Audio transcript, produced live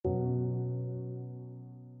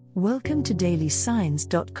Welcome to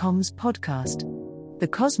dailysigns.com's podcast. The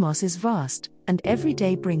cosmos is vast, and every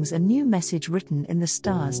day brings a new message written in the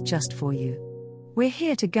stars just for you. We're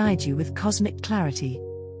here to guide you with cosmic clarity.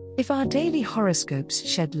 If our daily horoscopes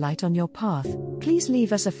shed light on your path, please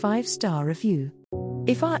leave us a 5-star review.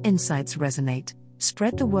 If our insights resonate,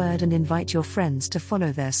 spread the word and invite your friends to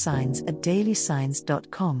follow their signs at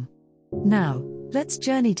dailysigns.com. Now, let's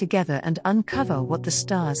journey together and uncover what the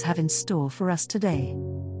stars have in store for us today.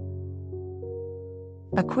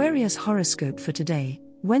 Aquarius horoscope for today,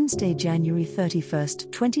 Wednesday, January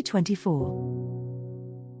 31st,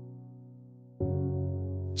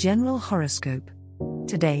 2024. General horoscope.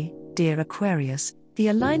 Today, dear Aquarius, the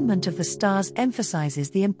alignment of the stars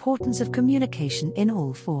emphasizes the importance of communication in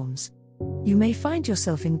all forms. You may find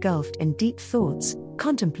yourself engulfed in deep thoughts,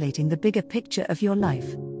 contemplating the bigger picture of your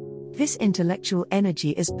life. This intellectual energy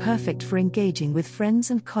is perfect for engaging with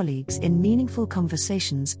friends and colleagues in meaningful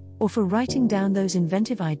conversations, or for writing down those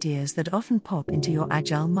inventive ideas that often pop into your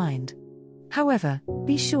agile mind. However,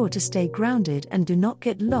 be sure to stay grounded and do not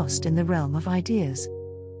get lost in the realm of ideas.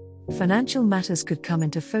 Financial matters could come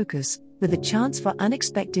into focus, with a chance for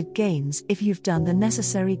unexpected gains if you've done the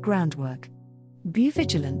necessary groundwork. Be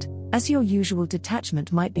vigilant, as your usual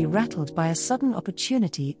detachment might be rattled by a sudden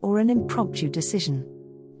opportunity or an impromptu decision.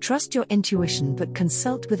 Trust your intuition but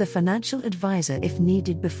consult with a financial advisor if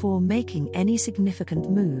needed before making any significant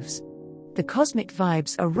moves. The cosmic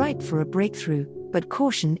vibes are ripe for a breakthrough, but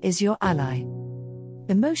caution is your ally.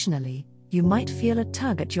 Emotionally, you might feel a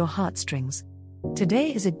tug at your heartstrings.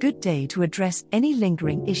 Today is a good day to address any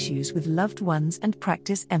lingering issues with loved ones and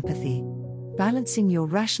practice empathy. Balancing your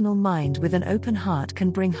rational mind with an open heart can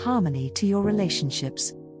bring harmony to your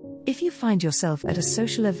relationships. If you find yourself at a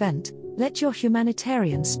social event, let your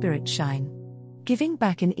humanitarian spirit shine. Giving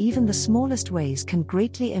back in even the smallest ways can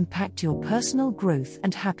greatly impact your personal growth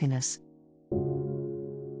and happiness.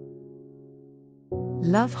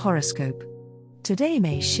 Love horoscope. Today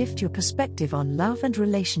may shift your perspective on love and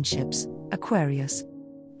relationships, Aquarius.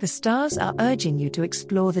 The stars are urging you to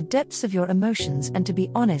explore the depths of your emotions and to be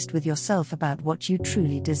honest with yourself about what you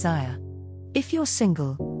truly desire. If you're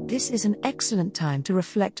single, this is an excellent time to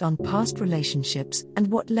reflect on past relationships and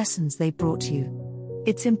what lessons they brought you.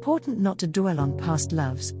 It's important not to dwell on past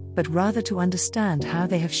loves, but rather to understand how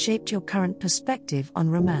they have shaped your current perspective on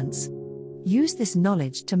romance. Use this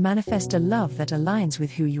knowledge to manifest a love that aligns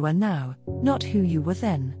with who you are now, not who you were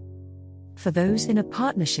then. For those in a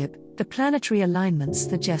partnership, the planetary alignments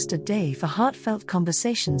suggest a day for heartfelt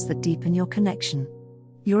conversations that deepen your connection.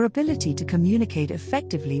 Your ability to communicate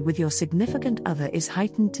effectively with your significant other is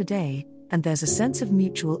heightened today, and there's a sense of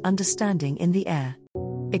mutual understanding in the air.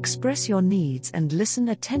 Express your needs and listen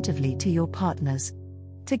attentively to your partners.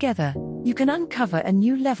 Together, you can uncover a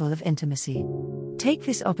new level of intimacy. Take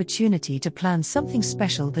this opportunity to plan something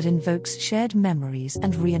special that invokes shared memories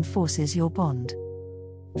and reinforces your bond.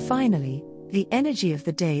 Finally, the energy of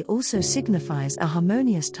the day also signifies a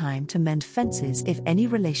harmonious time to mend fences if any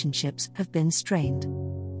relationships have been strained.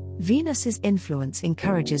 Venus's influence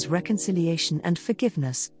encourages reconciliation and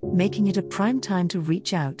forgiveness, making it a prime time to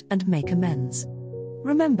reach out and make amends.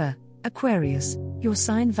 Remember, Aquarius, your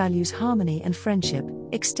sign values harmony and friendship.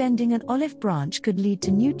 Extending an olive branch could lead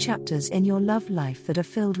to new chapters in your love life that are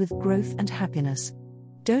filled with growth and happiness.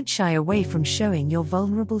 Don't shy away from showing your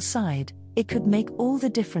vulnerable side, it could make all the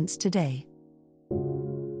difference today.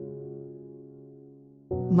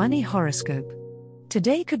 Money horoscope.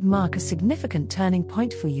 Today could mark a significant turning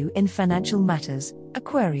point for you in financial matters,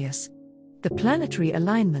 Aquarius. The planetary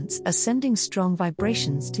alignments are sending strong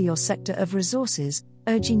vibrations to your sector of resources,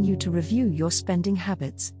 urging you to review your spending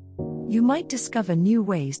habits. You might discover new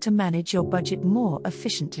ways to manage your budget more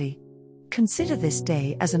efficiently. Consider this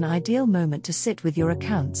day as an ideal moment to sit with your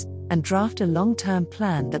accounts and draft a long-term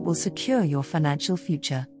plan that will secure your financial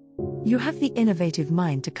future. You have the innovative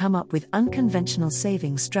mind to come up with unconventional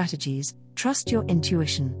saving strategies. Trust your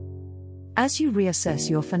intuition. As you reassess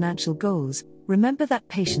your financial goals, remember that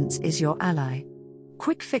patience is your ally.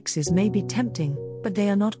 Quick fixes may be tempting, but they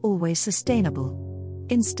are not always sustainable.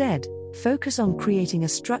 Instead, focus on creating a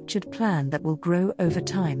structured plan that will grow over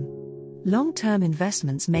time. Long-term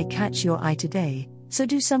investments may catch your eye today, so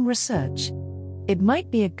do some research. It might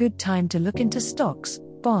be a good time to look into stocks,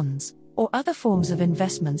 bonds, or other forms of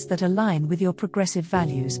investments that align with your progressive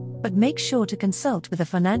values, but make sure to consult with a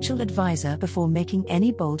financial advisor before making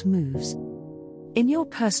any bold moves. In your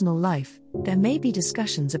personal life, there may be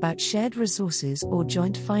discussions about shared resources or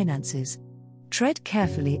joint finances. Tread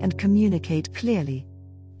carefully and communicate clearly.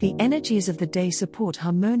 The energies of the day support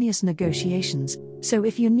harmonious negotiations, so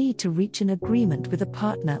if you need to reach an agreement with a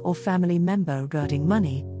partner or family member regarding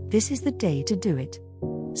money, this is the day to do it.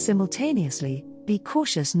 Simultaneously, be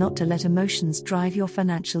cautious not to let emotions drive your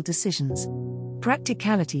financial decisions.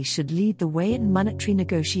 Practicality should lead the way in monetary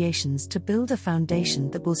negotiations to build a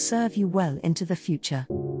foundation that will serve you well into the future.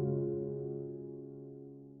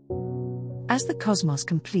 As the cosmos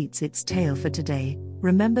completes its tale for today,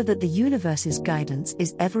 remember that the universe's guidance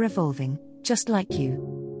is ever evolving, just like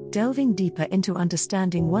you. Delving deeper into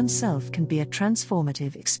understanding oneself can be a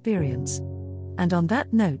transformative experience. And on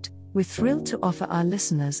that note, we're thrilled to offer our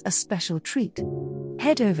listeners a special treat.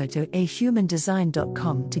 Head over to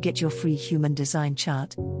ahumandesign.com to get your free human design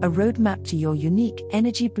chart, a roadmap to your unique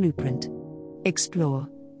energy blueprint. Explore,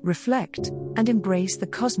 reflect, and embrace the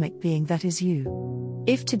cosmic being that is you.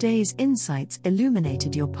 If today's insights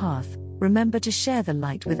illuminated your path, remember to share the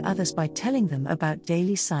light with others by telling them about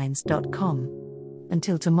dailysigns.com.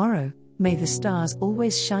 Until tomorrow, may the stars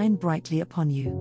always shine brightly upon you.